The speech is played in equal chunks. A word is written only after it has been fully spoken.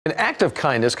An act of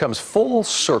kindness comes full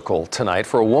circle tonight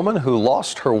for a woman who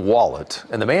lost her wallet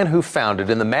and the man who found it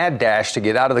in the mad dash to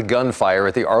get out of the gunfire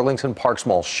at the Arlington Parks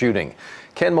Mall shooting.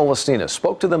 Ken Molestina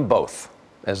spoke to them both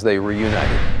as they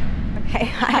reunited. Okay,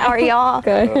 how are y'all?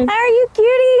 Good. How are you,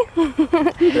 cutie?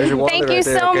 Thank you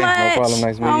so much. No problem.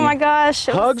 Nice meeting you. Oh my gosh.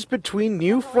 Hugs between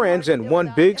new friends and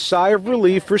one big sigh of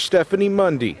relief for Stephanie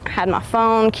Mundy. I had my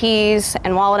phone, keys,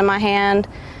 and wallet in my hand.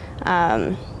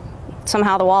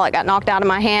 Somehow the wallet got knocked out of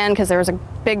my hand because there was a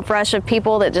big rush of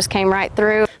people that just came right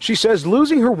through. She says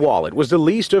losing her wallet was the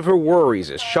least of her worries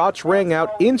as shots rang out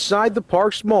inside the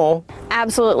Parks Mall.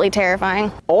 Absolutely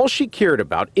terrifying. All she cared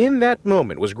about in that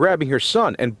moment was grabbing her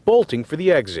son and bolting for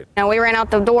the exit. We ran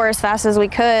out the door as fast as we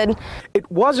could. It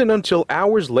wasn't until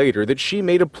hours later that she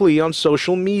made a plea on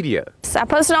social media. I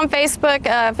posted on Facebook,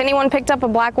 if anyone picked up a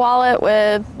black wallet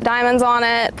with diamonds on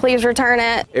it, please return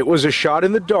it. It was a shot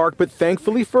in the dark, but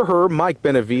thankfully for her, Mike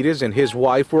Benavides and his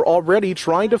wife were already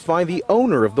trying to find the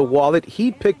owner of the wallet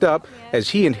he'd picked up as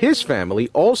he and his family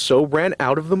also ran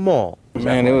out of the mall.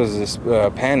 Man, it was just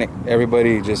panic.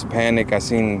 Everybody just panicked. I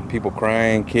seen people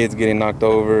crying, kids getting knocked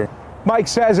over. Mike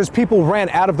says as people ran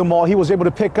out of the mall, he was able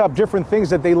to pick up different things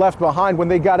that they left behind when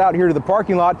they got out here to the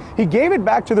parking lot. He gave it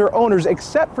back to their owners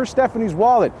except for Stephanie's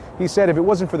wallet. He said if it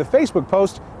wasn't for the Facebook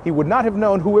post, he would not have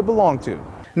known who it belonged to.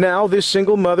 Now, this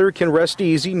single mother can rest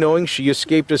easy knowing she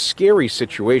escaped a scary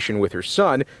situation with her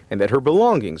son and that her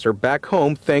belongings are back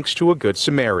home thanks to a good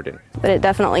Samaritan. But it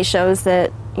definitely shows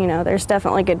that, there's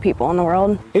definitely good people in the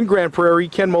world. In Grand Prairie,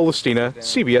 Ken Molestina,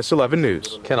 CBS 11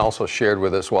 News. Ken also shared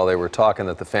with us while they were talking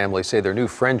that the family say their new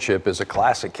friendship is a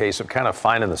classic case of kind of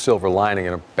finding the silver lining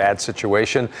in a bad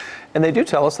situation. And they do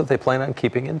tell us that they plan on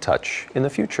keeping in touch in the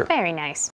future. Very nice.